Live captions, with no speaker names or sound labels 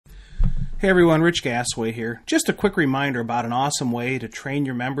Hey everyone, Rich Gasaway here. Just a quick reminder about an awesome way to train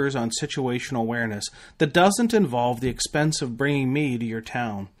your members on situational awareness that doesn't involve the expense of bringing me to your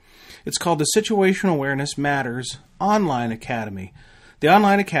town. It's called the Situational Awareness Matters Online Academy. The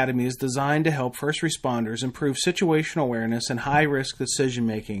online academy is designed to help first responders improve situational awareness and high-risk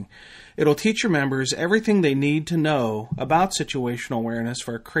decision-making. It'll teach your members everything they need to know about situational awareness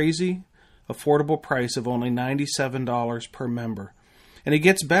for a crazy, affordable price of only $97 per member. And it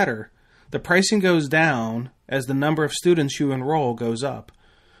gets better. The pricing goes down as the number of students you enroll goes up.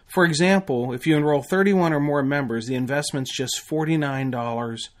 For example, if you enroll 31 or more members, the investment's just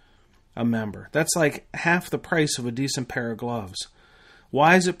 $49 a member. That's like half the price of a decent pair of gloves.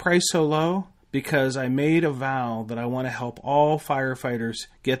 Why is it priced so low? Because I made a vow that I want to help all firefighters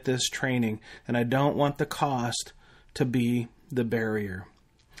get this training, and I don't want the cost to be the barrier.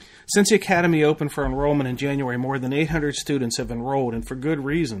 Since the Academy opened for enrollment in January, more than 800 students have enrolled, and for good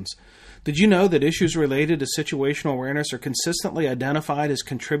reasons. Did you know that issues related to situational awareness are consistently identified as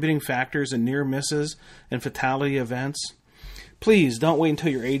contributing factors in near misses and fatality events? Please don't wait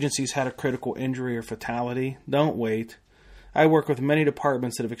until your agency's had a critical injury or fatality. Don't wait. I work with many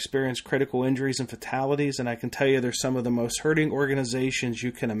departments that have experienced critical injuries and fatalities, and I can tell you they're some of the most hurting organizations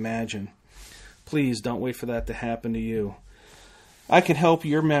you can imagine. Please don't wait for that to happen to you. I can help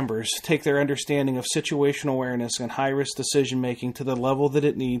your members take their understanding of situational awareness and high-risk decision-making to the level that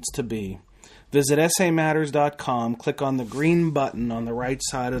it needs to be. Visit samatters.com, click on the green button on the right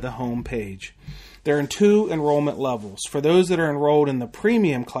side of the home page. There are 2 enrollment levels. For those that are enrolled in the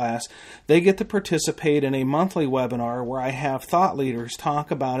premium class, they get to participate in a monthly webinar where I have thought leaders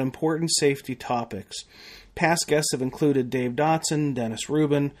talk about important safety topics. Past guests have included Dave Dotson, Dennis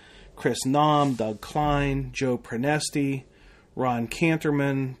Rubin, Chris Naum, Doug Klein, Joe Prenesti, Ron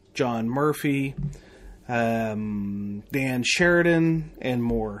Canterman, John Murphy, Dan Sheridan, and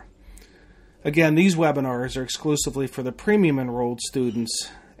more. Again, these webinars are exclusively for the premium enrolled students,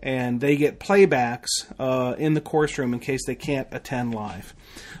 and they get playbacks in the course room in case they can't attend live.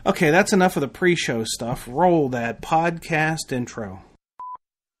 Okay, that's enough of the pre-show stuff. Roll that podcast intro.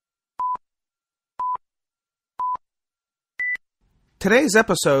 Today's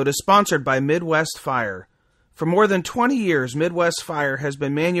episode is sponsored by Midwest Fire. For more than 20 years, Midwest Fire has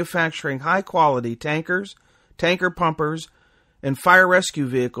been manufacturing high-quality tankers, tanker pumpers, and fire rescue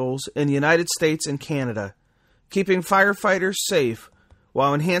vehicles in the United States and Canada. Keeping firefighters safe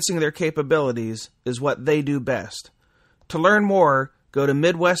while enhancing their capabilities is what they do best. To learn more, go to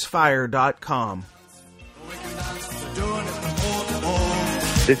MidwestFire.com.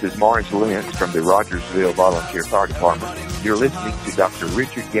 This is Maurice Lentz from the Rogersville Volunteer Fire Department. You're listening to Dr.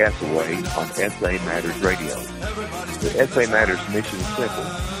 Richard Gasaway on SA Matters Radio. The SA Matters mission is simple.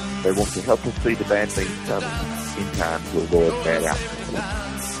 They want to help us see the bad things coming in time to avoid bad outcomes.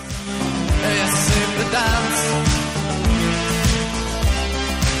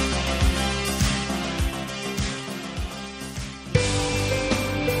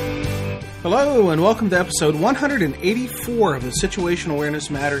 Hello, and welcome to episode 184 of the Situational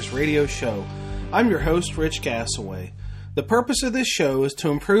Awareness Matters radio show. I'm your host, Rich Gasaway. The purpose of this show is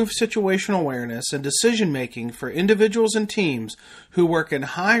to improve situational awareness and decision-making for individuals and teams who work in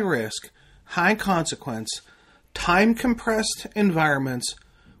high-risk, high-consequence, time-compressed environments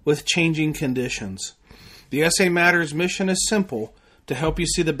with changing conditions. The SA Matters mission is simple: to help you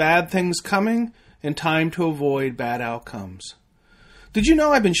see the bad things coming in time to avoid bad outcomes. Did you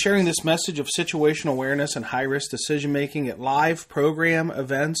know I've been sharing this message of situational awareness and high-risk decision-making at live program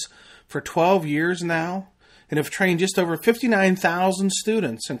events for 12 years now, and have trained just over 59,000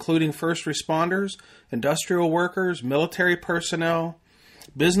 students, including first responders, industrial workers, military personnel,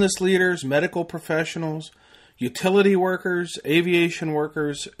 business leaders, medical professionals, utility workers, aviation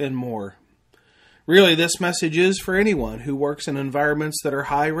workers, and more. Really, this message is for anyone who works in environments that are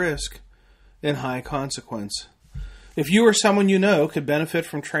high risk and high consequence. If you or someone you know could benefit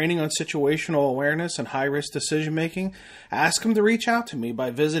from training on situational awareness and high-risk decision-making, ask them to reach out to me by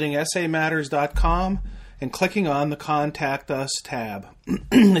visiting samatters.com and clicking on the Contact Us tab.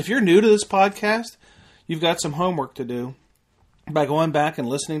 If you're new to this podcast, you've got some homework to do by going back and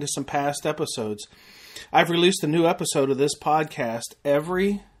listening to some past episodes. I've released a new episode of this podcast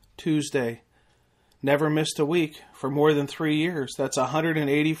every Tuesday. Never missed a week for more than 3 years. That's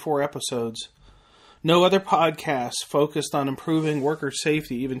 184 episodes. No other podcast focused on improving worker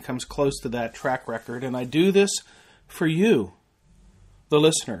safety even comes close to that track record, and I do this for you, the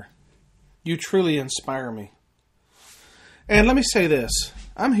listener. You truly inspire me. And let me say this,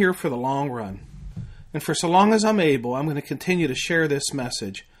 I'm here for the long run, and for so long as I'm able, I'm going to continue to share this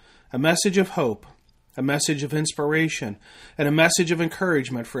message, a message of hope, a message of inspiration, and a message of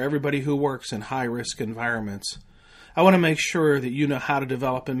encouragement for everybody who works in high-risk environments. I want to make sure that you know how to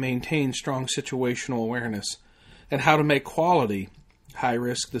develop and maintain strong situational awareness and how to make quality,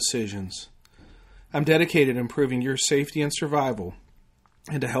 high-risk decisions. I'm dedicated to improving your safety and survival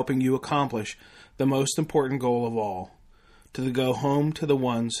and to helping you accomplish the most important goal of all, to go home to the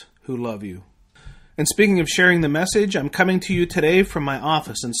ones who love you. And speaking of sharing the message, I'm coming to you today from my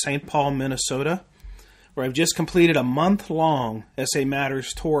office in St. Paul, Minnesota, where I've just completed a month-long SA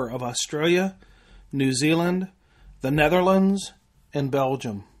Matters tour of Australia, New Zealand, the Netherlands, and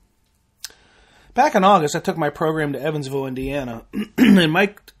Belgium. Back in August, I took my program to Evansville, Indiana, and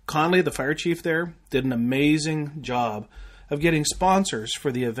Mike Conley, the fire chief there, did an amazing job of getting sponsors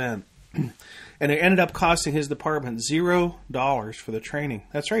for the event. And it ended up costing his department $0 for the training.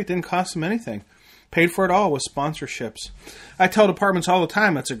 That's right, it didn't cost him anything. Paid for it all with sponsorships. I tell departments all the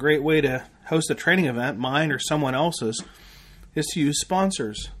time that's a great way to host a training event, mine or someone else's, is to use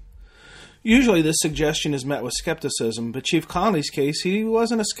sponsors. Usually this suggestion is met with skepticism, but Chief Conley's case, he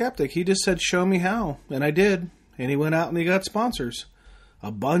wasn't a skeptic. He just said, show me how. And I did. And he went out and he got sponsors.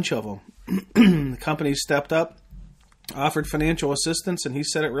 A bunch of them. The company stepped up, offered financial assistance, and he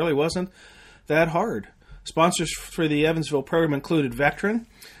said it really wasn't that hard. Sponsors for the Evansville program included Vectren,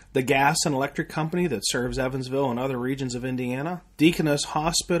 the gas and electric company that serves Evansville and other regions of Indiana, Deaconess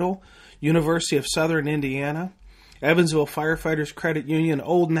Hospital, University of Southern Indiana, Evansville Firefighters Credit Union,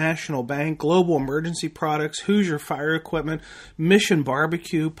 Old National Bank, Global Emergency Products, Hoosier Fire Equipment, Mission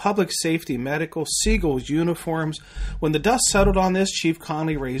Barbecue, Public Safety Medical, Seagulls Uniforms. When the dust settled on this, Chief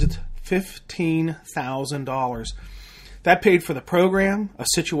Conley raised $15,000. That paid for the program, a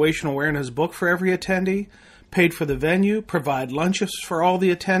situational awareness book for every attendee, paid for the venue, provide lunches for all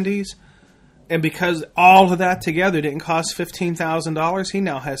the attendees, and because all of that together didn't cost $15,000, he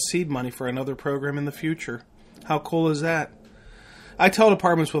now has seed money for another program in the future. How cool is that? I tell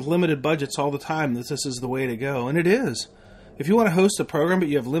departments with limited budgets all the time that this is the way to go, and it is. If you want to host a program but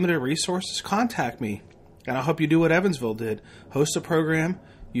you have limited resources, contact me, and I'll help you do what Evansville did, host a program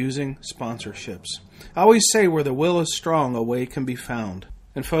using sponsorships. I always say where the will is strong, a way can be found.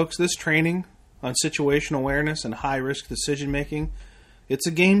 And folks, this training on situational awareness and high-risk decision-making, it's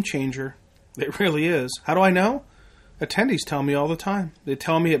a game changer. It really is. How do I know? Attendees tell me all the time. They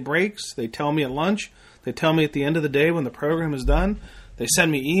tell me at breaks. They tell me at lunch. They tell me at the end of the day when the program is done. They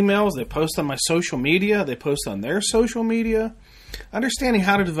send me emails. They post on my social media. They post on their social media. Understanding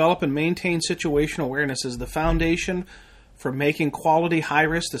how to develop and maintain situational awareness is the foundation for making quality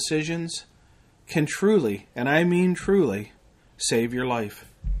high-risk decisions can truly, and I mean truly, save your life.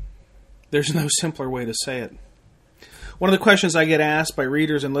 There's no simpler way to say it. One of the questions I get asked by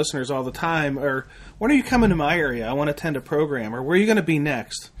readers and listeners all the time are, when are you coming to my area? I want to attend a program. Or where are you going to be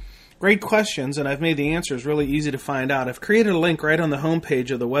next? Great questions, and I've made the answers really easy to find out. I've created a link right on the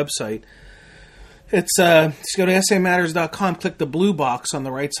homepage of the website. It's just go to samatters.com, click the blue box on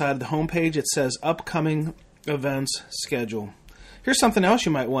the right side of the homepage. It says Upcoming Events Schedule. Here's something else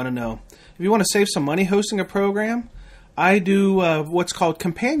you might want to know. If you want to save some money hosting a program, I do what's called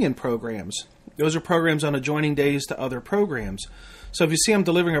companion programs. Those are programs on adjoining days to other programs. So if you see I'm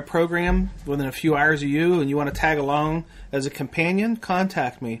delivering a program within a few hours of you and you want to tag along as a companion,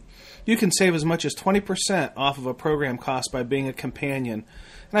 contact me. You can save as much as 20% off of a program cost by being a companion.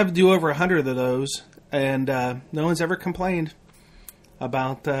 And I do over 100 of those, and no one's ever complained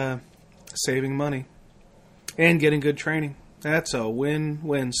about saving money and getting good training. That's a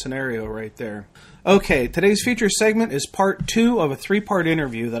win-win scenario right there. Okay, today's feature segment is part 2 of a 3-part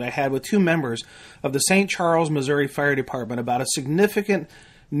interview that I had with 2 members of the St. Charles, Missouri Fire Department about a significant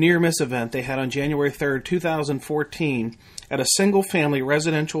near-miss event they had on January 3rd, 2014 at a single-family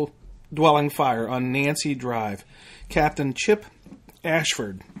residential dwelling fire on Nancy Drive. Captain Chip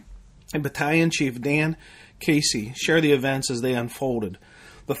Ashford and Battalion Chief Dan Casey share the events as they unfolded.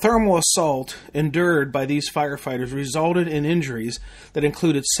 The thermal assault endured by these firefighters resulted in injuries that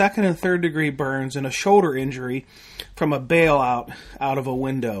included 2nd and 3rd degree burns and a shoulder injury from a bailout out of a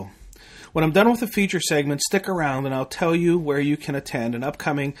window. When I'm done with the feature segment, stick around and I'll tell you where you can attend an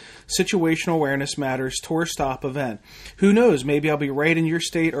upcoming Situational Awareness Matters Tour Stop event. Who knows, maybe I'll be right in your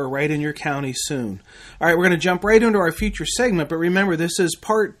state or right in your county soon. All right, we're going to jump right into our feature segment, but remember, this is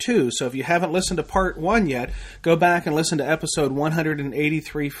part 2, so if you haven't listened to part 1 yet, go back and listen to episode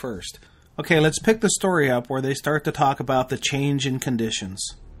 183 first. Okay, let's pick the story up where they start to talk about the change in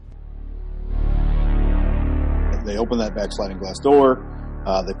conditions. They open that back sliding glass door.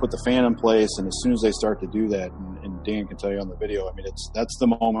 They put the fan in place, and as soon as they start to do that and Dan can tell you on the video. I mean, that's the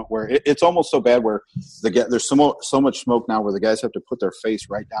moment where it's almost so bad where there's so much smoke now where the guys have to put their face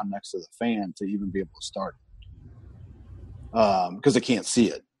right down next to the fan to even be able to start because they can't see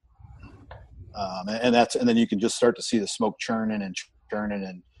it. And then you can just start to see the smoke churning and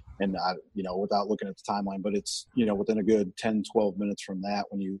without looking at the timeline, but it's, within a good 10, 12 minutes from that,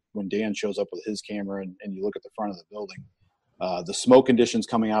 when Dan shows up with his camera and you look at the front of the building, the smoke conditions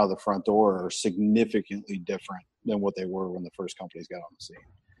coming out of the front door are significantly different than what they were when the first companies got on the scene.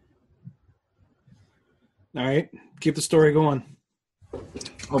 All right. Keep the story going.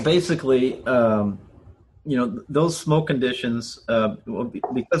 Well, basically, those smoke conditions,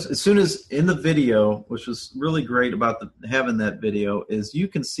 because as soon as in the video, which was really great about having that video, is you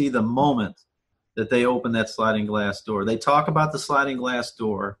can see the moment that they open that sliding glass door. They talk about the sliding glass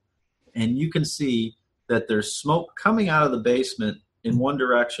door, and you can see that there's smoke coming out of the basement in one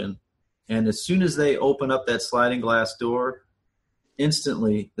direction, and as soon as they open up that sliding glass door,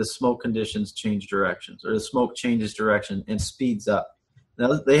 instantly the smoke conditions change directions, or the smoke changes direction and speeds up.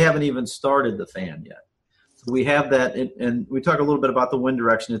 Now, they haven't even started the fan yet. We have that, and we talk a little bit about the wind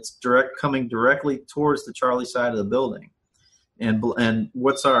direction. It's coming directly towards the Charlie side of the building. And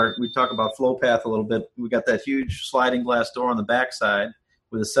we talk about flow path a little bit. We got that huge sliding glass door on the backside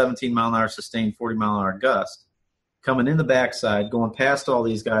with a 17-mile-an-hour sustained 40-mile-an-hour gust coming in the backside, going past all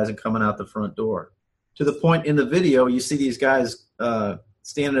these guys and coming out the front door. To the point in the video, you see these guys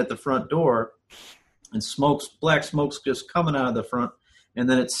standing at the front door, and black smoke's just coming out of the front, and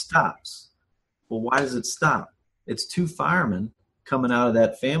then it stops. Well, why does it stop? It's two firemen coming out of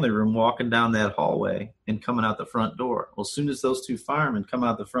that family room, walking down that hallway and coming out the front door. Well, as soon as those two firemen come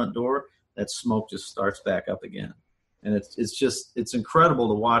out the front door, that smoke just starts back up again. And it's incredible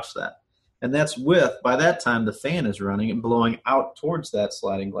to watch that. And that's by that time, the fan is running and blowing out towards that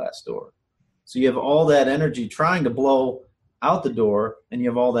sliding glass door. So you have all that energy trying to blow out the door, and you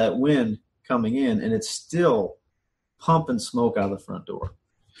have all that wind coming in, and it's still pumping smoke out of the front door.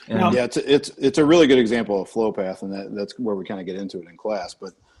 And it's a really good example of flow path, and that's where we kind of get into it in class.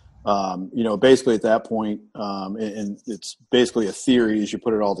 But basically at that point, and it's basically a theory as you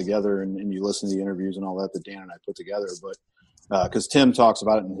put it all together and you listen to the interviews and all that Dan and I put together. But because Tim talks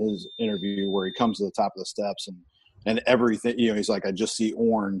about it in his interview where he comes to the top of the steps and everything, he's like, I just see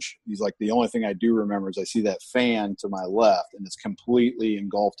orange. He's like, the only thing I do remember is I see that fan to my left, and it's completely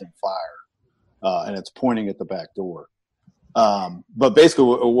engulfed in fire, and it's pointing at the back door. But basically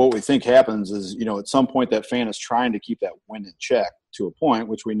what we think happens is, at some point that fan is trying to keep that wind in check to a point,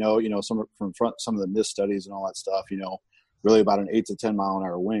 which we know, some of the NIST studies and all that stuff, really about an 8 to 10 mile an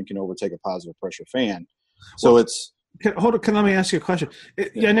hour wind can overtake a positive pressure fan. So Can let me ask you a question.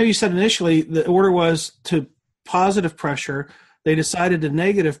 I know you said initially the order was to positive pressure. They decided to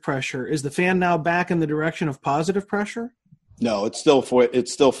negative pressure. Is the fan now back in the direction of positive pressure? No, it's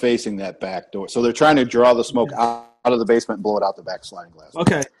still facing that back door. So they're trying to draw the smoke out of the basement and blow it out the back sliding glass.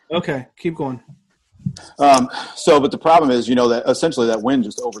 Okay. Keep going. But the problem is, that essentially that wind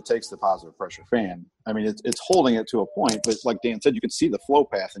just overtakes the positive pressure fan. I mean, it's holding it to a point, but like Dan said, you can see the flow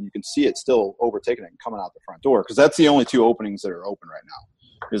path and you can see it still overtaking it and coming out the front door, because that's the only two openings that are open right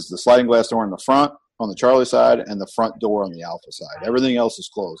now, is the sliding glass door in the front on the Charlie side and the front door on the Alpha side. Everything else is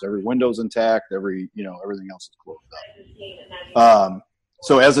closed. Every window's intact. Everything else is closed up.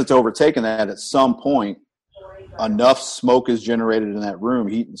 So as it's overtaken that, at some point, enough smoke is generated in that room,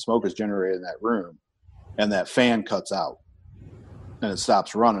 heat and smoke is generated in that room, and that fan cuts out. And it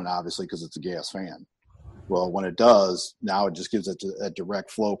stops running, obviously, because it's a gas fan. Well, when it does, now it just gives it a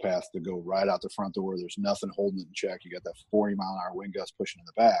direct flow path to go right out the front door. There's nothing holding it in check. You got that 40-mile-an-hour wind gust pushing in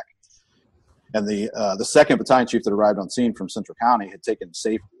the back. And the second battalion chief that arrived on scene from Central County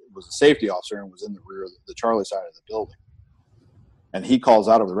was a safety officer and was in the rear of the Charlie side of the building. And he calls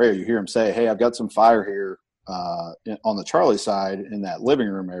out over the radio. You hear him say, "Hey, I've got some fire here on the Charlie side in that living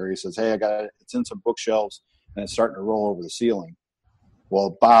room area." He says, "Hey, I got it. It's in some bookshelves and it's starting to roll over the ceiling."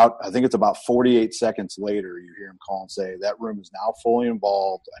 Well, I think it's about 48 seconds later, you hear him call and say, "That room is now fully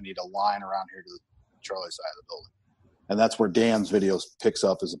involved. I need a line around here to the Charlie side of the building." And that's where Dan's video picks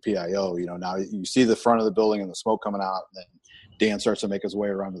up as a PIO. Now you see the front of the building and the smoke coming out, and then Dan starts to make his way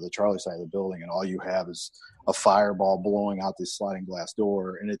around to the Charlie side of the building, and all you have is a fireball blowing out this sliding glass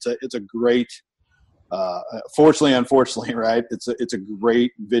door. And it's a great, fortunately, unfortunately, right? It's a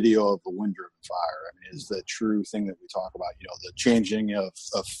great video of the wind-driven fire. I mean, it's the true thing that we talk about. The changing of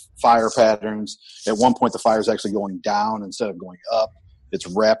fire patterns. At one point, the fire is actually going down instead of going up. It's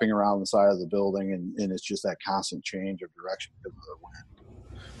wrapping around the side of the building, and it's just that constant change of direction because of the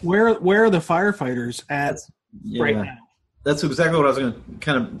wind. Where are the firefighters at right now? That's exactly what I was going to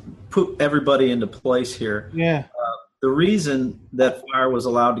kind of put everybody into place here. Yeah. the reason that fire was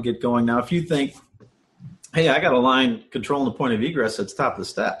allowed to get going. Now, if you think, hey, I got a line controlling the point of egress at the top of the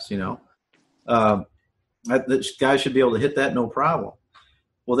steps, the guy should be able to hit that no problem.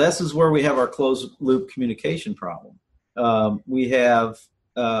 Well, this is where we have our closed loop communication problem. We have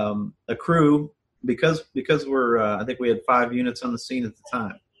a crew, because we're, I think we had 5 units on the scene at the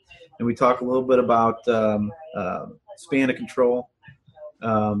time. And we talk a little bit about span of control.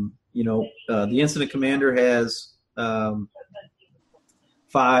 The incident commander has 5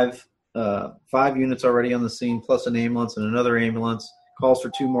 units already on the scene, plus an ambulance and another ambulance, calls for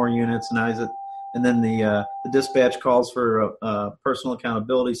 2 more units, and then the dispatch calls for personal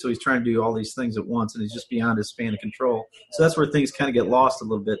accountability. So he's trying to do all these things at once, and he's just beyond his span of control. So that's where things kind of get lost a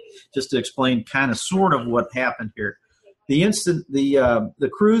little bit. Just to explain kind of sort of what happened here. The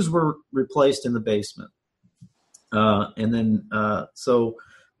crews were replaced in the basement. And then so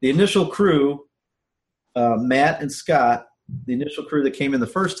the initial crew, Matt and Scott, the initial crew that came in the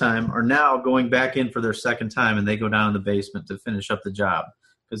first time, are now going back in for their second time, and they go down in the basement to finish up the job.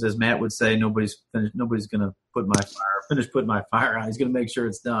 Because as Matt would say, nobody's going to finish putting my fire out. He's going to make sure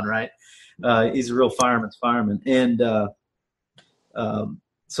it's done, right? He's a real fireman's fireman. And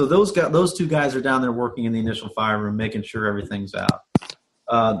so those 2 guys are down there working in the initial fire room, making sure everything's out.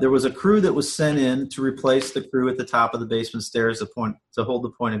 There was a crew that was sent in to replace the crew at the top of the basement stairs to hold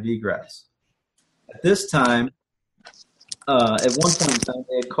the point of egress. At this time, at one point in time,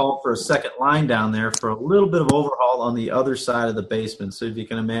 they had called for a second line down there for a little bit of overhaul on the other side of the basement. So if you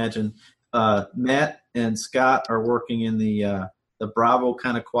can imagine, Matt and Scott are working in the Bravo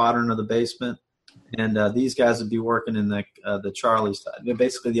kind of quadrant of the basement, and these guys would be working in the Charlie side,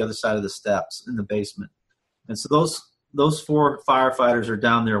 basically the other side of the steps in the basement. And so those 4 firefighters are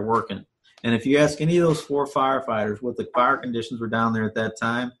down there working. And if you ask any of those 4 firefighters what the fire conditions were down there at that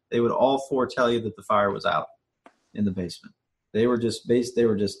time, they would all 4 tell you that the fire was out in the basement. They were just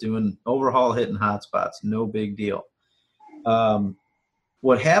doing overhaul, hitting hot spots, no big deal.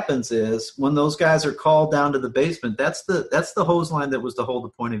 What happens is when those guys are called down to the basement, that's the hose line that was to hold the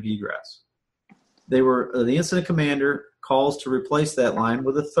point of egress. The incident commander calls to replace that line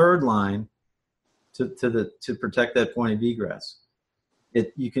with a third line to protect that point of egress.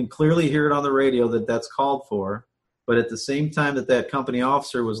 You can clearly hear it on the radio that's called for, but at the same time that company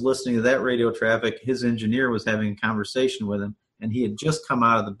officer was listening to that radio traffic, his engineer was having a conversation with him, and he had just come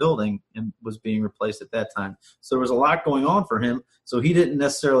out of the building and was being replaced at that time. So there was a lot going on for him, so he didn't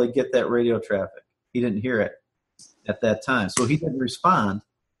necessarily get that radio traffic. He didn't hear it at that time, so he didn't respond.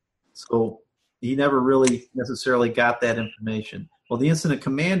 So he never really necessarily got that information. Well, the incident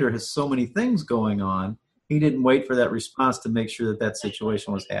commander has so many things going on, he didn't wait for that response to make sure that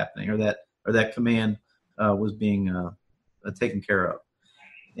situation was happening or that command was being taken care of.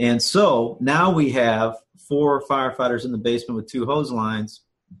 And so now we have 4 firefighters in the basement with 2 hose lines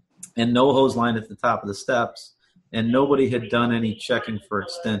and no hose line at the top of the steps, and nobody had done any checking for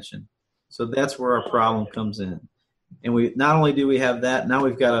extension. So that's where our problem comes in. And we not only do we have that, now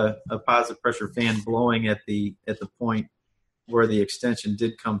we've got a positive pressure fan blowing at the point where the extension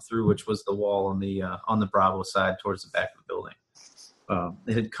did come through, which was the wall on the Bravo side towards the back of the building.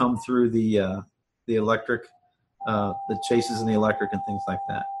 It had come through the electric, the chases and the electric and things like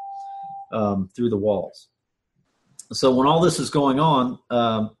that, through the walls. So when all this is going on,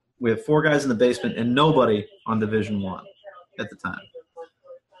 we have 4 guys in the basement and nobody on Division 1 at the time.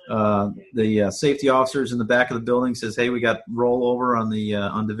 The safety officers in the back of the building says, hey, we got rollover on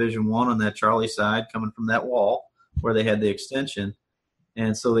Division 1 on that Charlie side coming from that wall where they had the extension.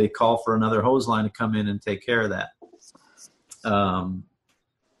 And so they call for another hose line to come in and take care of that.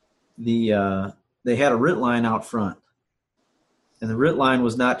 They had a RIT line out front, and the RIT line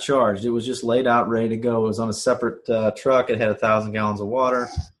was not charged. It was just laid out, ready to go. It was on a separate truck. It had 1,000 gallons of water.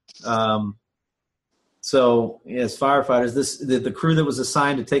 So as firefighters, the crew that was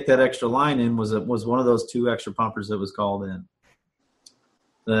assigned to take that extra line in was one of those 2 extra pumpers that was called in.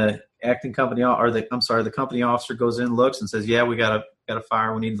 The company officer goes in, looks, and says, "Yeah, we got a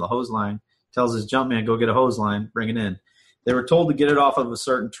fire. We need the hose line." Tells his jump man, "Go get a hose line, bring it in." They were told to get it off of a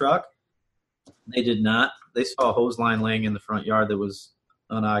certain truck. They did not. They saw a hose line laying in the front yard that was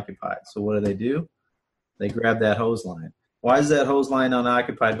unoccupied. So what do? They grabbed that hose line. Why is that hose line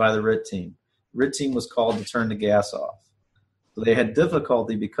unoccupied by the RIT team? RIT team was called to turn the gas off. So they had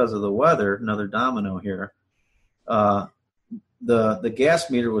difficulty because of the weather. Another domino here. The gas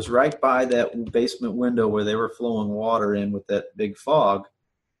meter was right by that basement window where they were flowing water in with that big fog,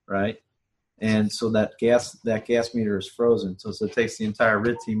 right? And so that gas meter is frozen. So it takes the entire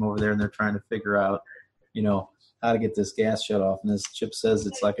RIT team over there, and they're trying to figure out, how to get this gas shut off. And as Chip says,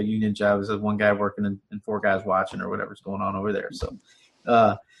 it's like a union job. It says one guy working and 4 guys watching or whatever's going on over there. So,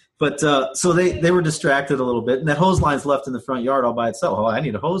 so they were distracted a little bit, and that hose line's left in the front yard all by itself. Oh, I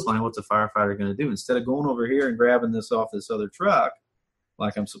need a hose line. What's a firefighter going to do? Instead of going over here and grabbing this off this other truck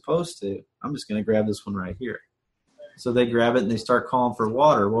like I'm supposed to, I'm just going to grab this one right here. So they grab it and they start calling for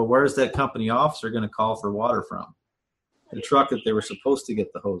water. Well, where's that company officer going to call for water from? The truck that they were supposed to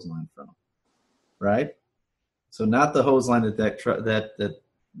get the hose line from, right? So not the hose line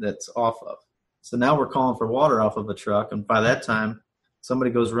that's off of. So now we're calling for water off of a truck, and by that time, somebody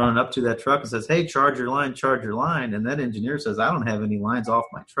goes running up to that truck and says, "Hey, charge your line, charge your line." And that engineer says, "I don't have any lines off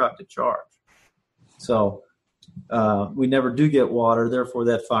my truck to charge." So we never do get water. Therefore,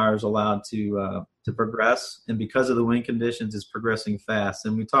 that fire is allowed to progress. And because of the wind conditions, it's progressing fast.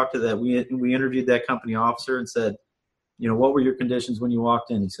 And we talked to that. We interviewed that company officer and said, what were your conditions when you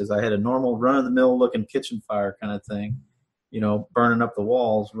walked in? He says, I had a normal run-of-the-mill looking kitchen fire kind of thing, burning up the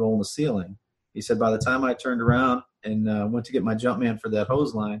walls, rolling the ceiling. He said, by the time I turned around and went to get my jump man for that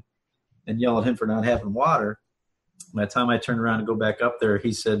hose line and yell at him for not having water, by the time I turned around to go back up there,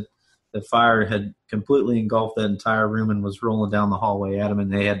 he said the fire had completely engulfed that entire room and was rolling down the hallway at him,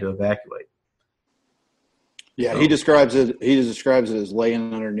 and they had to evacuate. Yeah, he describes it as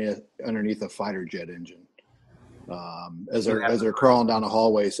laying underneath a fighter jet engine. As they're crawling down the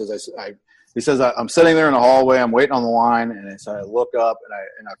hallway, he says, I'm sitting there in the hallway, I'm waiting on the line, and so I look up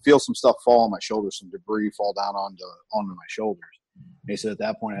and I feel some stuff fall on my shoulders, some debris fall down onto my shoulders. And he said at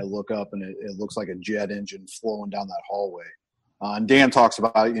that point I look up and it looks like a jet engine flowing down that hallway. And Dan talks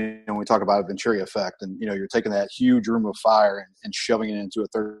about it, we talk about a Venturi effect, and you're taking that huge room of fire and shoving it into a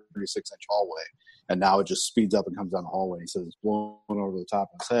 36-inch hallway, and now it just speeds up and comes down the hallway. He says it's blowing over the top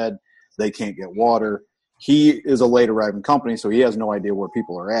of his head. They can't get water. He is a late arriving company, so he has no idea where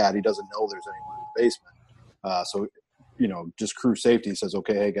people are at. He doesn't know there's anyone in the basement. So, just crew safety. He says,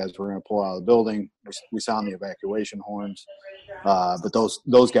 okay, hey, guys, we're going to pull out of the building. We sound the evacuation horns. But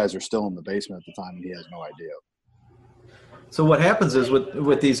those guys are still in the basement at the time, and he has no idea. So what happens is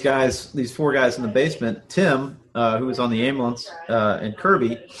with these guys, these 4 guys in the basement, Tim, who was on the ambulance, and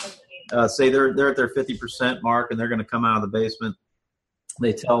Kirby, say they're at their 50% mark, and they're going to come out of the basement.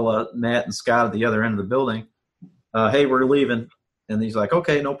 They tell Matt and Scott at the other end of the building, hey, we're leaving. And he's like,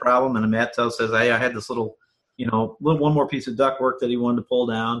 okay, no problem. And Matt says, hey, I had this little one more piece of ductwork that he wanted to pull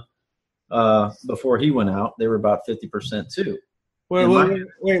down before he went out. They were about 50% too. Wait.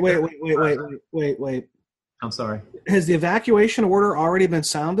 I'm sorry. Has the evacuation order already been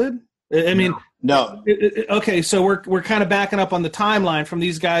sounded? I mean, no. Okay, so we're kind of backing up on the timeline from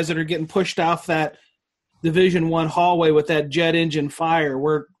these guys that are getting pushed off that Division 1 hallway with that jet engine fire.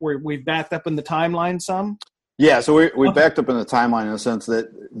 We've backed up in the timeline some? Yeah, so we backed up in the timeline in the sense that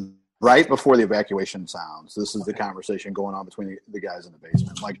right before the evacuation sounds, this is the conversation going on between the guys in the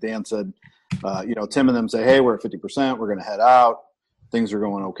basement. Like Dan said, Tim and them say, hey, we're at 50%, we're going to head out, things are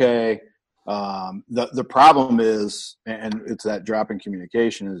going okay. The problem is, and it's that drop in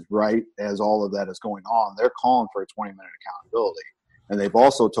communication, is right as all of that is going on, they're calling for a 20-minute accountability. And they've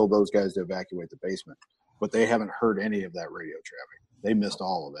also told those guys to evacuate the basement. But they haven't heard any of that radio traffic. They missed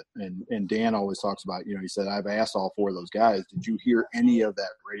all of it. And Dan always talks about, he said, I've asked all 4 of those guys, did you hear any of that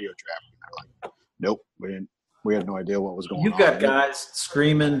radio traffic? And they're like, nope, we didn't. We had no idea what was going on. You've got guys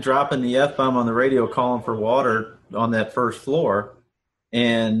screaming, dropping the F-bomb on the radio, calling for water on that first floor.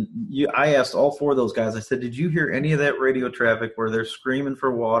 And I asked all 4 of those guys, I said, did you hear any of that radio traffic where they're screaming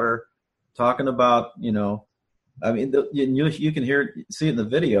for water, talking about, I mean, you can see it in the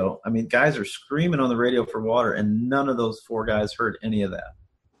video. I mean, guys are screaming on the radio for water, and none of those 4 guys heard any of that.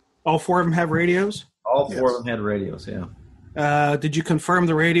 All 4 of them have radios? All 4 of them had radios, yeah. Did you confirm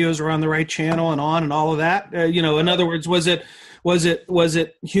the radios were on the right channel and on and all of that? In other words, was it what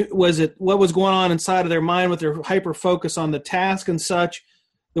was going on inside of their mind with their hyper focus on the task and such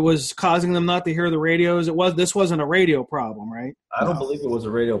that was causing them not to hear the radios? This wasn't a radio problem, right? I don't believe it was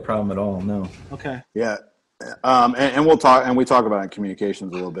a radio problem at all. No. Okay. Yeah. And we talk about it in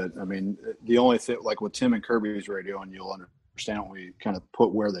communications a little bit. I mean, the only thing, like with Tim and Kirby's radio, and you'll understand when we kind of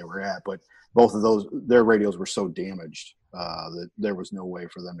put where they were at, but both of their radios were so damaged that there was no way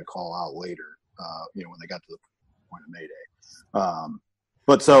for them to call out later, when they got to the point of Mayday.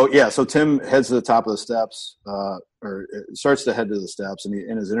 So Tim heads to the top of the steps, or starts to head to the steps, and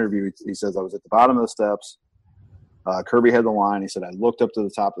in his interview, he says, I was at the bottom of the steps. Kirby had the line. He said, I looked up to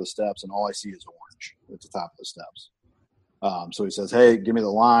the top of the steps, and all I see is orange at the top of the steps. So he says, hey, give me the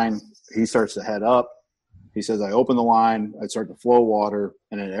line. He starts to head up. He says, I open the line. I start to flow water,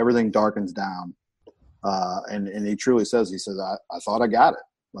 and then everything darkens down. And he truly says, I thought I got it.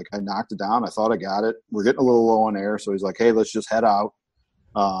 I thought I got it. And then all of a sudden, I see orange. And he says, I looked up to the top of the steps, and all I see is orange at the top of the steps. So he says, hey, give me the line. He starts to head up. He says, I open the line. I start to flow water, and then everything darkens down. Like, I knocked it down. I thought I got it. We're getting a little low on air. So he's like, hey, let's just head out,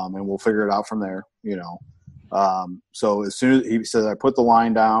 and we'll figure it out from there, you know. So as soon as he said, I put the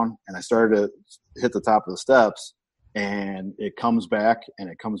line down and I started to hit the top of the steps, and it comes back with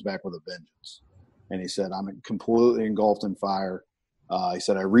a vengeance. And he said, I'm completely engulfed in fire. He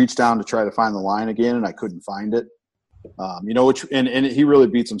said, I reached down to try to find the line again, and I couldn't find it. You know, and he really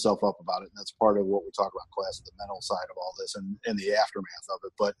beats himself up about it. And that's part of what we talk about in class, the mental side of all this and the aftermath of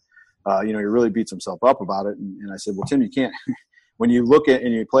it. But, you know, he really beats himself up about it. And I said, well, Tim, you can't – when you look at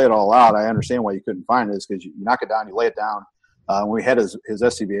and you play it all out, I understand why you couldn't find it. Is because you knock it down, you lay it down. When we had his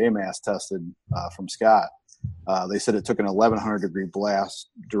SCBA mask tested from Scott, they said it took an 1,100-degree blast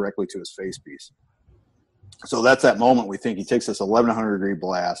directly to his face piece. So that's that moment we think he takes this 1,100-degree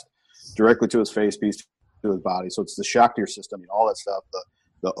blast directly to his face piece, to his body. So it's the shock to your system, you know, all that stuff,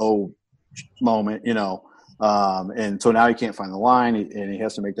 the moment, you know. And so now he can't find the line, and he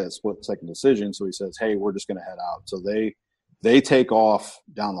has to make that split-second decision. So he says, hey, we're just going to head out. So they take off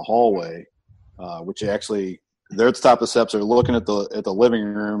down the hallway, which actually they're at the top of the steps. They're looking at the living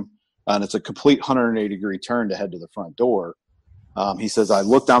room, and it's a complete 180-degree turn to head to the front door. He says, I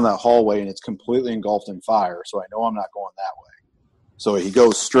look down that hallway, and it's completely engulfed in fire, so I know I'm not going that way. So he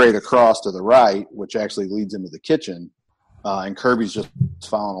goes straight across to the right, which actually leads into the kitchen, and Kirby's just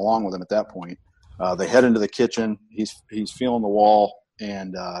following along with him at that point. They head into the kitchen. He's feeling the wall,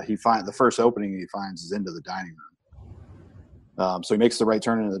 and the first opening he finds is into the dining room. So he makes the right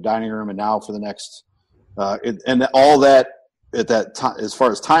turn into the dining room, and now for the next and all that at that time, as far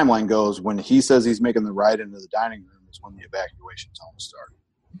as timeline goes, when he says he's making the right into the dining room is when the evacuation tone started.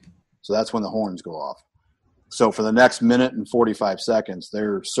 So that's when the horns go off. So for the next minute and 45 seconds,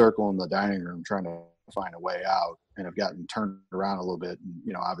 they're circling the dining room trying to find a way out, and have gotten turned around a little bit. And,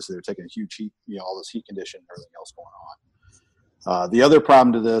 you know, obviously they're taking a huge heat, you know, all this heat condition and everything else going on. The other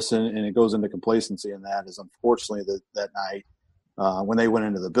problem to this, and it goes into complacency in that, is unfortunately that night when they went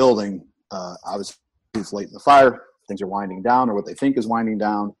into the building, obviously it's late in the fire. Things are winding down, or what they think is winding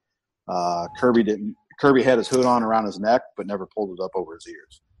down. Kirby had his hood on around his neck, but never pulled it up over his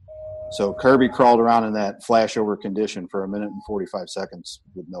ears. So Kirby crawled around in that flashover condition for 1 minute and 45 seconds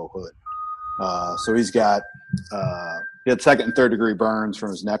with no hood. So he had second and third degree burns from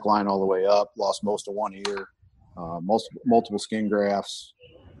his neckline all the way up, lost most of one ear, multiple skin grafts,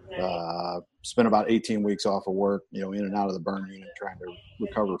 spent about 18 weeks off of work, you know, in and out of the burn unit trying to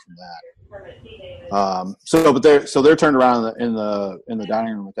recover from that. So they're turned around in the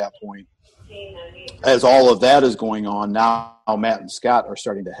dining room at that point. As all of that is going on, now Matt and Scott are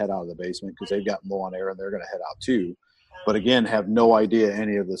starting to head out of the basement because they've gotten low on air and they're going to head out too. But again, have no idea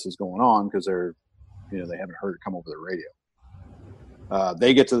any of this is going on because they haven't heard it come over the radio.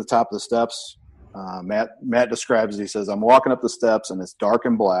 They get to the top of the steps. Matt describes it. He says, I'm walking up the steps and it's dark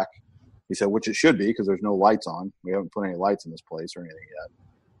and black. He said, which it should be because there's no lights on. We haven't put any lights in this place or anything yet.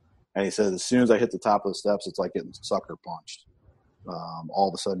 And he said, as soon as I hit the top of the steps, it's like getting sucker punched. All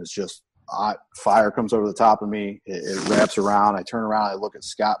of a sudden, it's just hot fire comes over the top of me. It wraps around. I turn around. I look at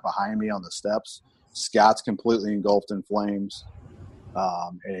Scott behind me on the steps. Scott's completely engulfed in flames.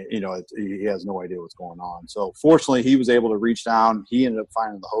 He has no idea what's going on. So fortunately, he was able to reach down. He ended up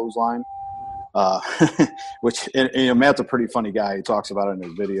finding the hose line, which Matt's a pretty funny guy. He talks about it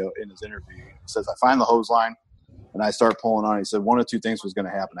in his interview. He says, I find the hose line and I start pulling on it. He said one of two things was going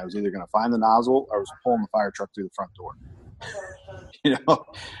to happen. I was either going to find the nozzle or I was pulling the fire truck through the front door.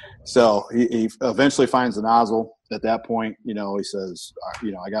 So he eventually finds the nozzle. At that point, he says,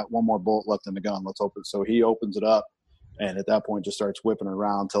 I got one more bullet left in the gun. Let's open it. So he opens it up, and at that point just starts whipping it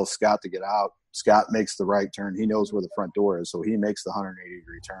around, tells Scott to get out. Scott makes the right turn. He knows where the front door is, so he makes the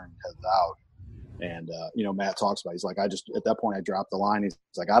 180-degree turn, heads out. And, Matt talks about it. He's like, at that point, I dropped the line. He's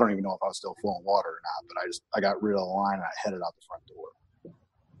like, I don't even know if I was still flowing water or not, but I got rid of the line, and I headed out the front door.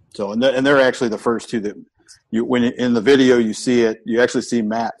 So, and they're actually the first two that when in the video you see it, you actually see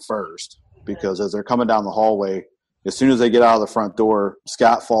Matt first, because as they're coming down the hallway, as soon as they get out of the front door,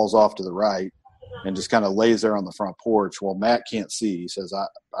 Scott falls off to the right and just kind of lays there on the front porch. Well, Matt can't see. He says,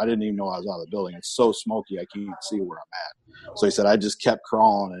 I didn't even know I was out of the building. It's so smoky, I can't see where I'm at. So he said, I just kept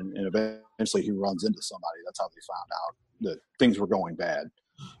crawling, and eventually he runs into somebody. That's how they found out that things were going bad.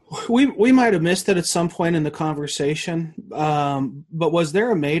 We might have missed it at some point in the conversation, but was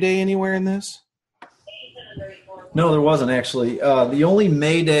there a Mayday anywhere in this? No, there wasn't actually. The only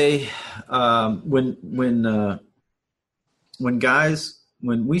Mayday when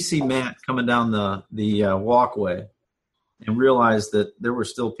we see Matt coming down the walkway and realize that there were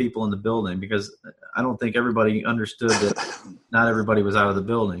still people in the building, because I don't think everybody understood that not everybody was out of the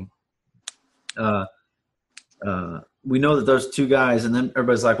building. we know that those two guys, and then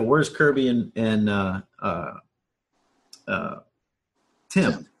everybody's like, well, where's Kirby and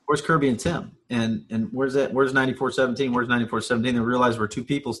Tim? Where's Kirby and Tim? And where's that? Where's 9417? Where's 9417? They realized we're two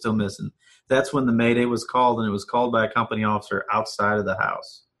people still missing. That's when the Mayday was called, and it was called by a company officer outside of the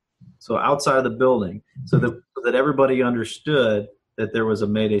house. So outside of the building, so that everybody understood that there was a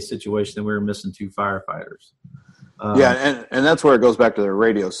Mayday situation, that we were missing two firefighters. And that's where it goes back to their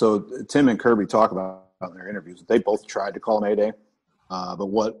radio. So Tim and Kirby talk about in their interviews, they both tried to call Mayday. But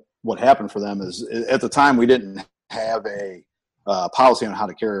what happened for them is, at the time, we didn't have a policy on how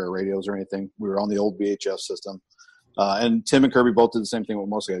to carry our radios or anything. We were on the old VHF system. And Tim and Kirby both did the same thing what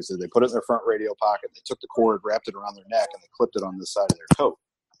most guys did. They put it in their front radio pocket. They took the cord, wrapped it around their neck, and they clipped it on this side of their coat.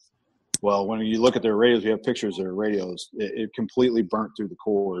 Well, when you look at their radios, you have pictures of their radios. It completely burnt through the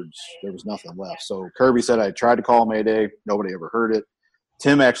cords. There was nothing left. So Kirby said, I tried to call Mayday. Nobody ever heard it.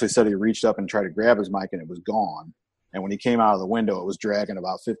 Tim actually said he reached up and tried to grab his mic, and it was gone. And when he came out of the window, it was dragging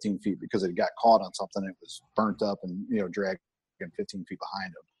about 15 feet because it got caught on something. It was burnt up and, dragging 15 feet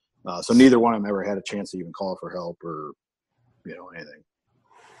behind him. So neither one of them ever had a chance to even call for help or, anything.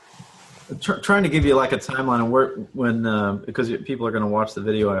 Trying to give you like a timeline of because people are going to watch the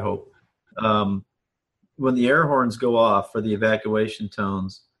video, I hope. When the air horns go off for the evacuation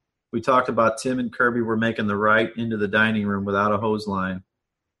tones, we talked about Tim and Kirby were making the right into the dining room without a hose line.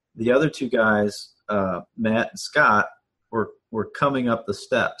 The other two guys, Matt and Scott, were coming up the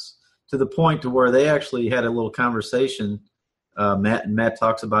steps to the point to where they actually had a little conversation. Matt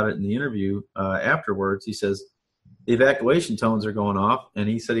talks about it in the interview afterwards. He says, the evacuation tones are going off, and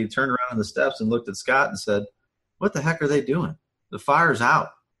he said he turned around on the steps and looked at Scott and said, what the heck are they doing? The fire's out.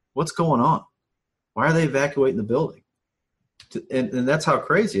 What's going on? Why are they evacuating the building? And that's how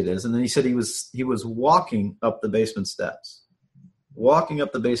crazy it is. And then he said he was walking up the basement steps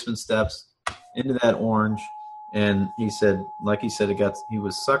into that orange, and he said he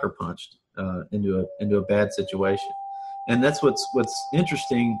was sucker punched into a bad situation. And that's what's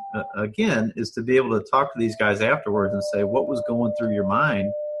interesting, again, is to be able to talk to these guys afterwards and say, what was going through your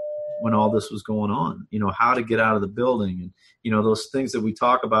mind when all this was going on? How to get out of the building, and those things that we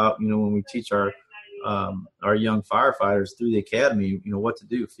talk about. When we teach our young firefighters through the academy, what to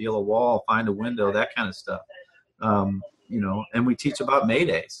do: feel a wall, find a window, that kind of stuff. And we teach about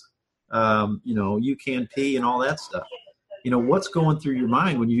Maydays. You can pee and all that stuff. What's going through your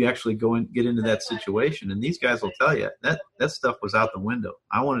mind when you actually go and get into that situation? And these guys will tell you that stuff was out the window.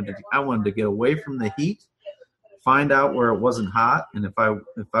 I wanted to get away from the heat, find out where it wasn't hot. And if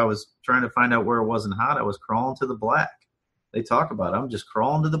I was trying to find out where it wasn't hot, I was crawling to the black. They talk about it. I'm just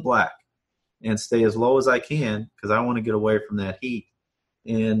crawling to the black and stay as low as I can because I want to get away from that heat.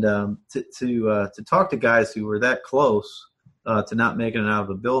 And to talk to guys who were that close to not making it out of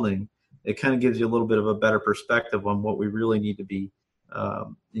the building, it kind of gives you a little bit of a better perspective on what we really need to be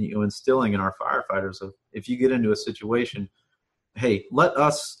instilling in our firefighters. Of if you get into a situation, hey, let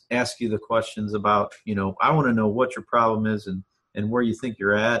us ask you the questions about, I want to know what your problem is and where you think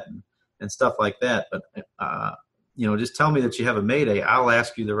you're at and stuff like that. But, just tell me that you have a Mayday. I'll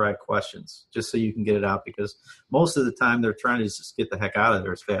ask you the right questions just so you can get it out, because most of the time they're trying to just get the heck out of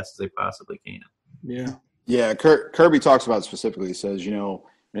there as fast as they possibly can. Yeah. Yeah. Kirby talks about it specifically. He says,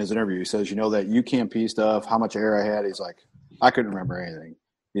 in his interview, he says, that you can't pee stuff, how much air I had. He's like, I couldn't remember anything.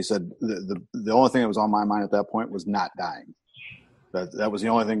 He said the only thing that was on my mind at that point was not dying. That was the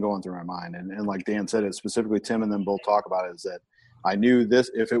only thing going through my mind. And like Dan said, it specifically, Tim and them both talk about it, is that I knew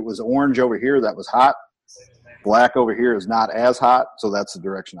this, if it was orange over here, that was hot. Black over here is not as hot, so that's the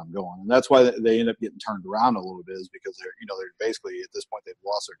direction I'm going. And that's why they end up getting turned around a little bit, is because they're basically, at this point, they've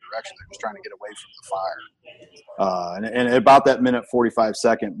lost their direction. They're just trying to get away from the fire. And about that minute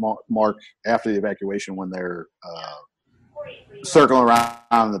 45-second mark after the evacuation, when they're circling around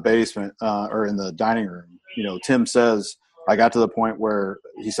in the basement or in the dining room, Tim says, I got to the point where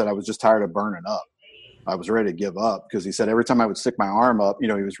he said I was just tired of burning up. I was ready to give up, because he said every time I would stick my arm up, he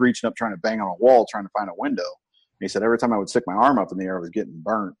was reaching up trying to bang on a wall trying to find a window. And he said every time I would stick my arm up in the air, I was getting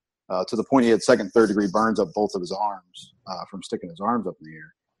burnt to the point he had second, third degree burns up both of his arms from sticking his arms up in the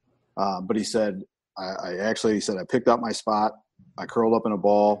air. But he said, I picked up my spot, I curled up in a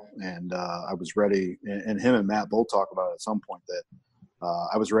ball, and I was ready. And him and Matt both talk about it at some point that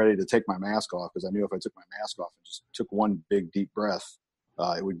I was ready to take my mask off, because I knew if I took my mask off and just took one big deep breath,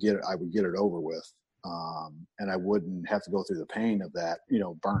 I would get it over with. And I wouldn't have to go through the pain of that,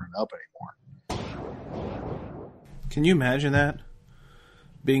 burning up anymore. Can you imagine that?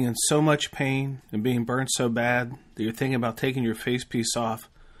 Being in so much pain and being burnt so bad that you're thinking about taking your face piece off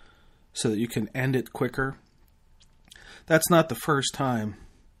so that you can end it quicker? That's not the first time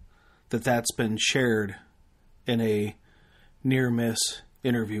that's been shared in a near-miss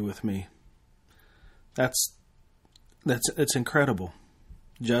interview with me. It's incredible.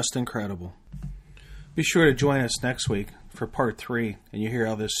 Just incredible. Be sure to join us next week for part 3, and you hear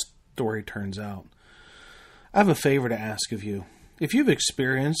how this story turns out. I have a favor to ask of you. If you've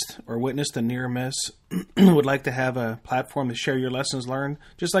experienced or witnessed a near miss, would like to have a platform to share your lessons learned,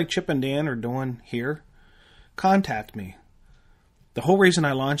 just like Chip and Dan are doing here, contact me. The whole reason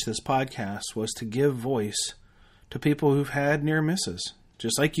I launched this podcast was to give voice to people who've had near misses,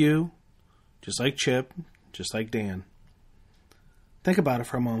 just like you, just like Chip, just like Dan. Think about it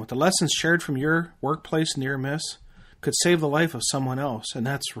for a moment. The lessons shared from your workplace near miss could save the life of someone else, and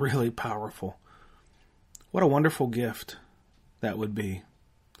that's really powerful. What a wonderful gift that would be.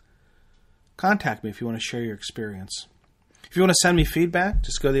 Contact me if you want to share your experience. If you want to send me feedback,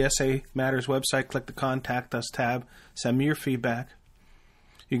 just go to the SA Matters website, click the Contact Us tab, send me your feedback.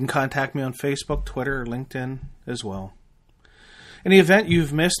 You can contact me on Facebook, Twitter, or LinkedIn as well. In the event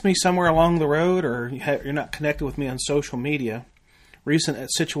you've missed me somewhere along the road or you're not connected with me on social media, recent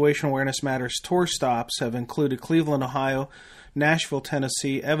Situational Awareness Matters tour stops have included Cleveland, Ohio, Nashville,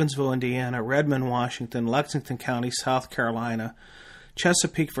 Tennessee, Evansville, Indiana, Redmond, Washington, Lexington County, South Carolina,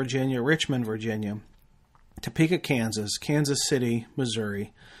 Chesapeake, Virginia, Richmond, Virginia, Topeka, Kansas, Kansas City,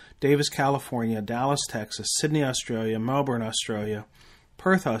 Missouri, Davis, California, Dallas, Texas, Sydney, Australia, Melbourne, Australia,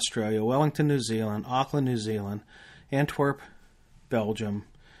 Perth, Australia, Wellington, New Zealand, Auckland, New Zealand, Antwerp, Belgium,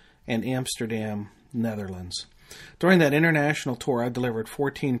 and Amsterdam, Netherlands. During that international tour, I delivered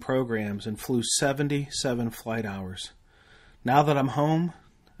 14 programs and flew 77 flight hours. Now that I'm home,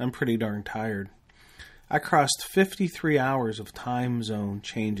 I'm pretty darn tired. I crossed 53 hours of time zone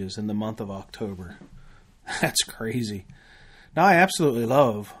changes in the month of October. That's crazy. Now I absolutely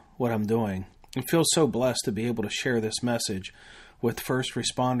love what I'm doing and feel so blessed to be able to share this message with first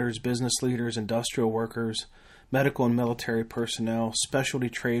responders, business leaders, industrial workers, medical and military personnel, specialty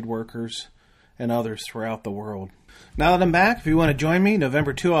trade workers, and others throughout the world. Now that I'm back, if you want to join me,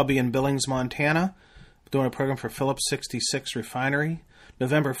 November 2, I'll be in Billings, Montana, doing a program for Phillips 66 Refinery.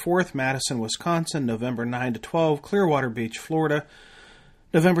 November 4th, Madison, Wisconsin. November 9 to 12, Clearwater Beach, Florida.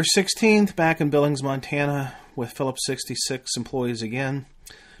 November 16th, back in Billings, Montana, with Phillips 66 employees again.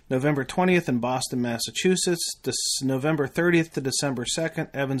 November 20th in Boston, Massachusetts. November 30th to December 2nd,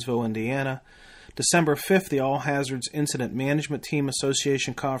 Evansville, Indiana. December 5th, the All Hazards Incident Management Team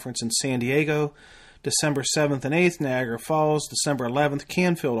Association Conference in San Diego. December 7th and 8th, Niagara Falls. December 11th,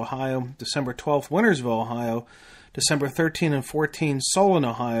 Canfield, Ohio. December 12th, Wintersville, Ohio. December 13 and 14, Solon,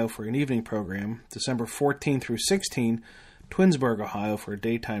 Ohio for an evening program. December 14 through 16, Twinsburg, Ohio for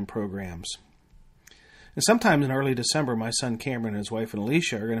daytime programs. And sometime in early December, my son Cameron and his wife and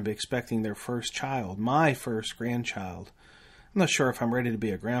Alicia are going to be expecting their first child, my first grandchild. I'm not sure if I'm ready to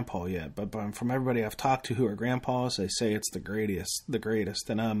be a grandpa yet, but from everybody I've talked to who are grandpas, they say it's the greatest,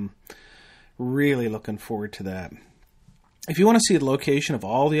 and I'm really looking forward to that. If you want to see the location of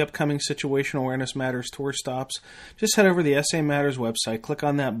all the upcoming Situational Awareness Matters tour stops, just head over to the SA Matters website, click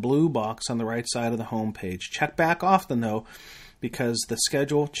on that blue box on the right side of the home page. Check back often, though, because the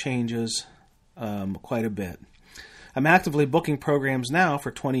schedule changes quite a bit. I'm actively booking programs now for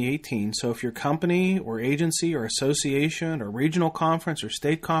 2018, so if your company or agency or association or regional conference or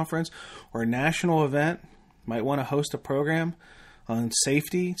state conference or national event might want to host a program on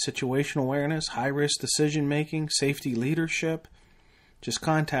safety, situational awareness, high-risk decision-making, safety leadership, just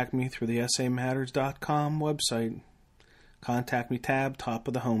contact me through the samatters.com website. Contact me tab, top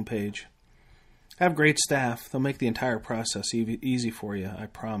of the homepage. I have great staff. They'll make the entire process easy for you, I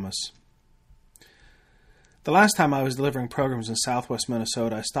promise. The last time I was delivering programs in southwest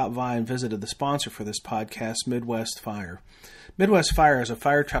Minnesota, I stopped by and visited the sponsor for this podcast, Midwest Fire. Midwest Fire is a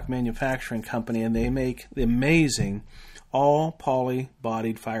fire truck manufacturing company, and they make the amazing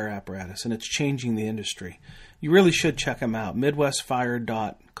all-poly-bodied fire apparatus, and it's changing the industry. You really should check them out,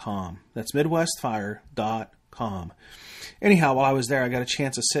 midwestfire.com. That's midwestfire.com. Anyhow, while I was there, I got a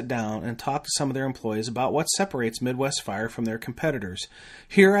chance to sit down and talk to some of their employees about what separates Midwest Fire from their competitors.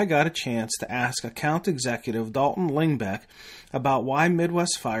 Here I got a chance to ask account executive Dalton Lingbeck about why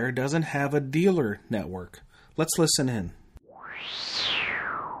Midwest Fire doesn't have a dealer network. Let's listen in.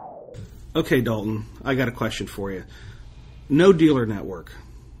 Okay, Dalton, I got a question for you. No dealer network.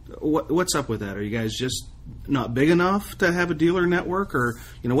 What's up with that? Are you guys just not big enough to have a dealer network, or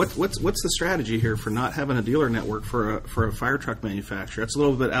what's the strategy here for not having a dealer network for a fire truck manufacturer? It's a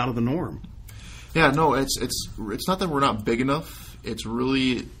little bit out of the norm. Yeah, no, it's not that we're not big enough. It's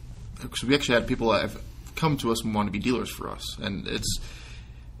really because we actually had people that have come to us and want to be dealers for us, and it's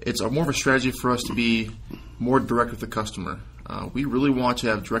more of a strategy for us to be more direct with the customer. We really want to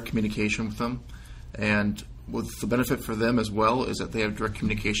have direct communication with them. And with the benefit for them as well is that they have direct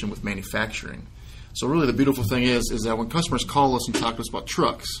communication with manufacturing. So really the beautiful thing is that when customers call us and talk to us about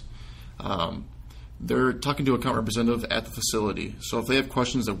trucks, they're talking to an account representative at the facility. So if they have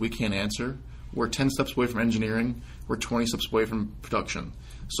questions that we can't answer, we're 10 steps away from engineering, we're 20 steps away from production.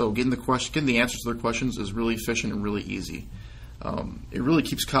 So getting the answers to their questions is really efficient and really easy. It really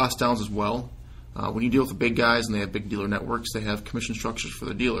keeps costs down as well. When you deal with the big guys and they have big dealer networks, they have commission structures for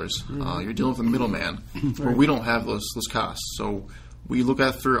their dealers. You're dealing with a middleman, where we don't have those costs. So we look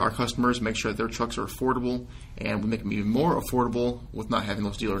after our customers, make sure that their trucks are affordable, and we make them even more affordable with not having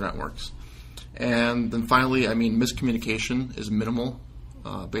those dealer networks. And then finally, miscommunication is minimal,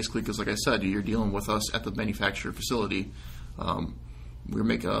 basically because, like I said, you're dealing with us at the manufacturer facility. We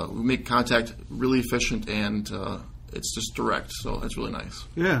make contact really efficient, and it's just direct, so it's really nice.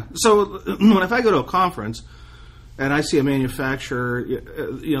 Yeah. So if I go to a conference and I see a manufacturer,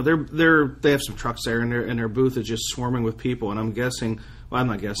 they have some trucks there, and their booth is just swarming with people, and I'm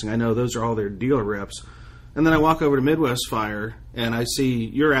not guessing, I know those are all their dealer reps. And then I walk over to Midwest Fire, and I see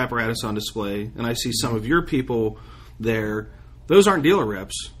your apparatus on display, and I see some of your people there. Those aren't dealer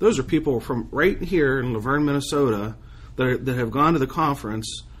reps. Those are people from right here in Laverne, Minnesota, that have gone to the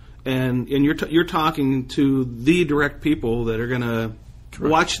conference, and you're talking to the direct people that are going to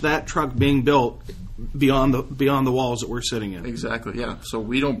watch that truck being built beyond the walls that we're sitting in. Exactly, yeah. So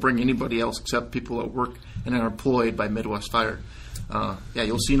we don't bring anybody else except people that work and are employed by Midwest Fire.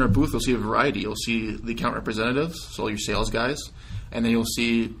 You'll see in our booth, you'll see a variety. You'll see the account representatives, so all your sales guys, and then you'll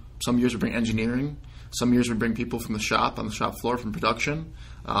see some years we bring engineering, some years we bring people from the shop, on the shop floor, from production.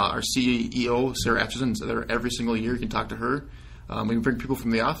 Our CEO, Sarah Atchison, is there every single year. You can talk to her. We bring people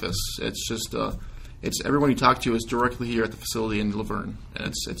from the office. It's just, everyone you talk to is directly here at the facility in Laverne, and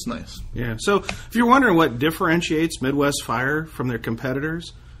it's nice. Yeah. So if you're wondering what differentiates Midwest Fire from their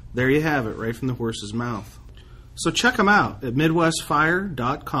competitors, there you have it, right from the horse's mouth. So check them out at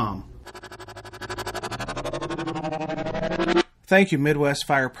MidwestFire.com. Thank you, Midwest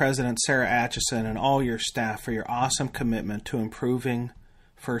Fire President Sarah Atchison and all your staff for your awesome commitment to improving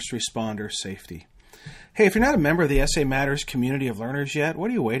first responder safety. Hey, if you're not a member of the SA Matters community of learners yet,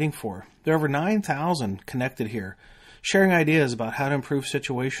 what are you waiting for? There are over 9,000 connected here, sharing ideas about how to improve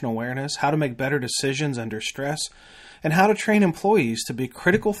situational awareness, how to make better decisions under stress, and how to train employees to be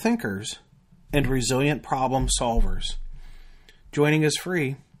critical thinkers and resilient problem solvers. Joining is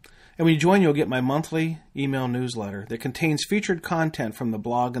free, and when you join, you'll get my monthly email newsletter that contains featured content from the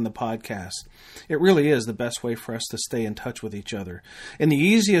blog and the podcast. It really is the best way for us to stay in touch with each other. And the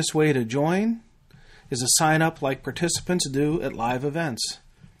easiest way to join is to sign up like participants do at live events.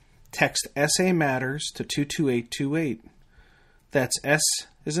 Text SA Matters to 22828. That's S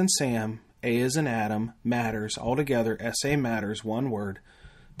as in Sam, A as in Adam, Matters, all together, SA Matters, one word,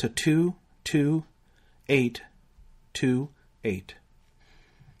 to 22828.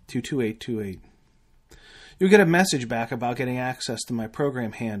 22828. You'll get a message back about getting access to my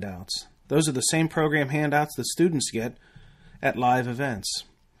program handouts. Those are the same program handouts that students get at live events.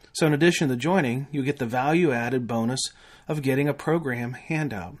 So in addition to joining, you get the value-added bonus of getting a program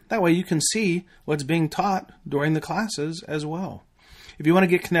handout. That way you can see what's being taught during the classes as well. If you want to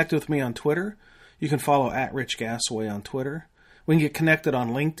get connected with me on Twitter, you can follow @Rich Gasaway on Twitter. We can get connected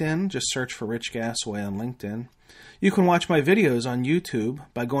on LinkedIn. Just search for Rich Gasaway on LinkedIn. You can watch my videos on YouTube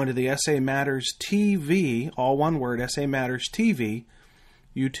by going to the SA Matters TV, all one word, SA Matters TV,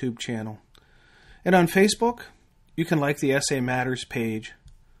 YouTube channel. And on Facebook, you can like the SA Matters page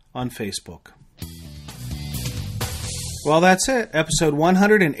on Facebook. Well, that's it. Episode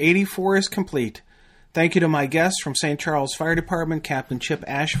 184 is complete. Thank you to my guests from St. Charles Fire Department, Captain Chip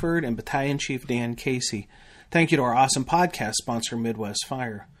Ashford and Battalion Chief Dan Casey. Thank you to our awesome podcast sponsor, Midwest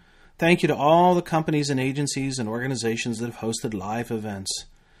Fire. Thank you to all the companies and agencies and organizations that have hosted live events.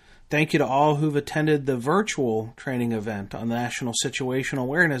 Thank you to all who've attended the virtual training event on National Situational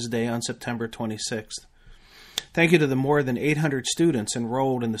Awareness Day on September 26th. Thank you to the more than 800 students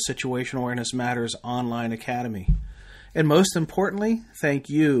enrolled in the Situational Awareness Matters Online Academy. And most importantly, thank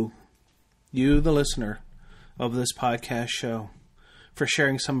you, the listener of this podcast show, for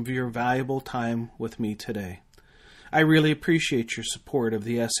sharing some of your valuable time with me today. I really appreciate your support of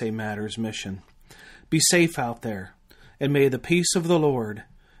the SA Matters mission. Be safe out there, and may the peace of the Lord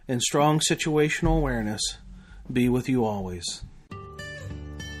and strong situational awareness be with you always.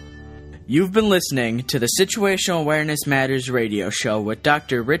 You've been listening to the Situational Awareness Matters radio show with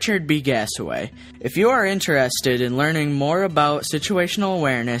Dr. Richard B. Gasaway. If you are interested in learning more about situational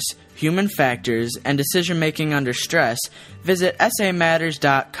awareness, human factors, and decision-making under stress, visit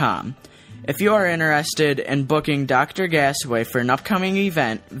samatters.com. If you are interested in booking Dr. Gasaway for an upcoming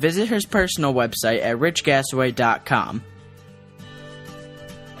event, visit his personal website at richgasaway.com.